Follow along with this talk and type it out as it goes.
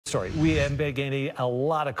Story. We have been getting a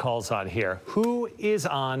lot of calls on here. Who is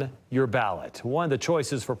on your ballot? One of the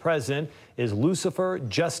choices for president is Lucifer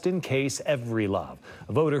Justin Case Everylove.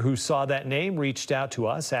 A voter who saw that name reached out to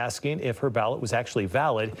us asking if her ballot was actually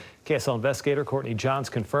valid. KSL investigator Courtney Johns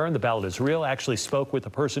confirmed the ballot is real, actually spoke with the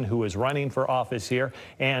person who is running for office here.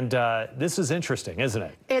 And this is interesting, isn't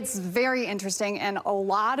it? It's very interesting. And a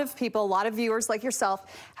lot of people, a lot of viewers like yourself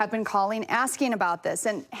have been calling, asking about this.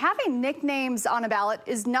 And having nicknames on a ballot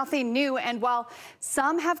is nothing new. And while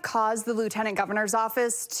some have caused the lieutenant governor's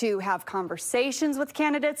office to have conversations with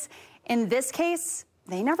candidates, in this case,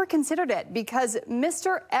 they never considered it because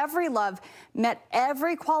Mr. Everylove met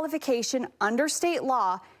every qualification under state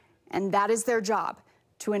law, and that is their job,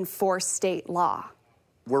 to enforce state law.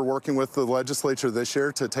 We're working with the legislature this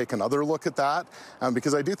year to take another look at that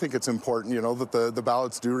because I do think it's important, that the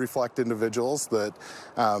ballots do reflect individuals that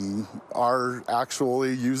are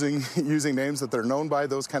actually using names that they're known by,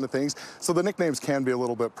 those kind of things. So the nicknames can be a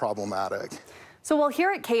little bit problematic. So, well, here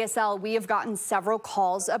at KSL, we have gotten several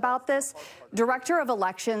calls about this. Director of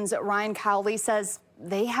Elections, Ryan Cowley, says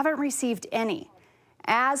they haven't received any.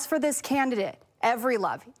 As for this candidate,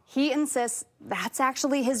 Everylove, he insists that's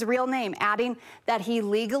actually his real name, adding that he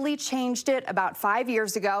legally changed it about 5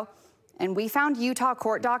 years ago. And we found Utah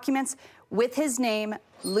court documents with his name,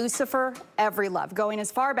 Lucifer Everylove, going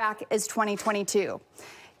as far back as 2022.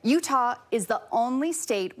 Utah is the only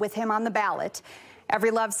state with him on the ballot.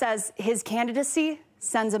 Everylove says his candidacy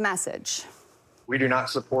sends a message. We do not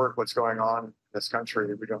support what's going on in this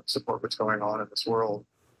country. We don't support what's going on in this world.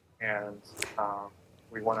 And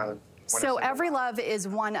we want to... So Everylove is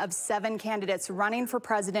one of 7 candidates running for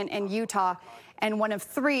president in Utah and one of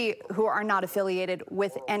 3 who are not affiliated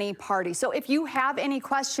with any party. So if you have any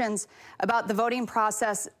questions about the voting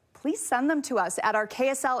process, please send them to us at our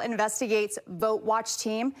KSL Investigates Vote Watch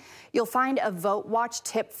team. You'll find a Vote Watch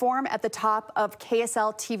tip form at the top of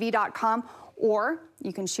KSLTV.com, or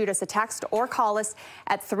you can shoot us a text or call us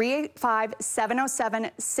at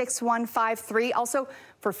 385-707-6153. Also,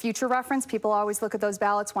 for future reference, people always look at those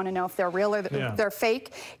ballots, want to know if they're real or they're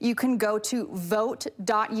fake. You can go to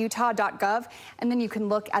vote.utah.gov, and then you can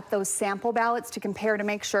look at those sample ballots to compare to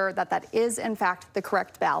make sure that that is, in fact, the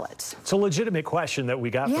correct ballot. It's a legitimate question that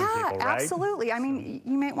we got from people, right? Yeah, absolutely. I mean,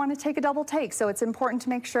 you might want to take a double take, so it's important to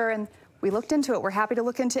make sure, and we looked into it. We're happy to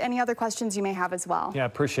look into any other questions you may have as well. Yeah,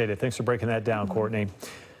 appreciate it. Thanks for breaking that down, Courtney.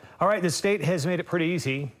 All right, the state has made it pretty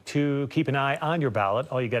easy to keep an eye on your ballot.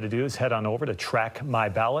 All you got to do is head on over to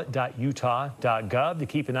trackmyballot.utah.gov to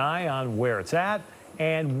keep an eye on where it's at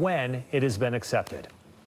and when it has been accepted.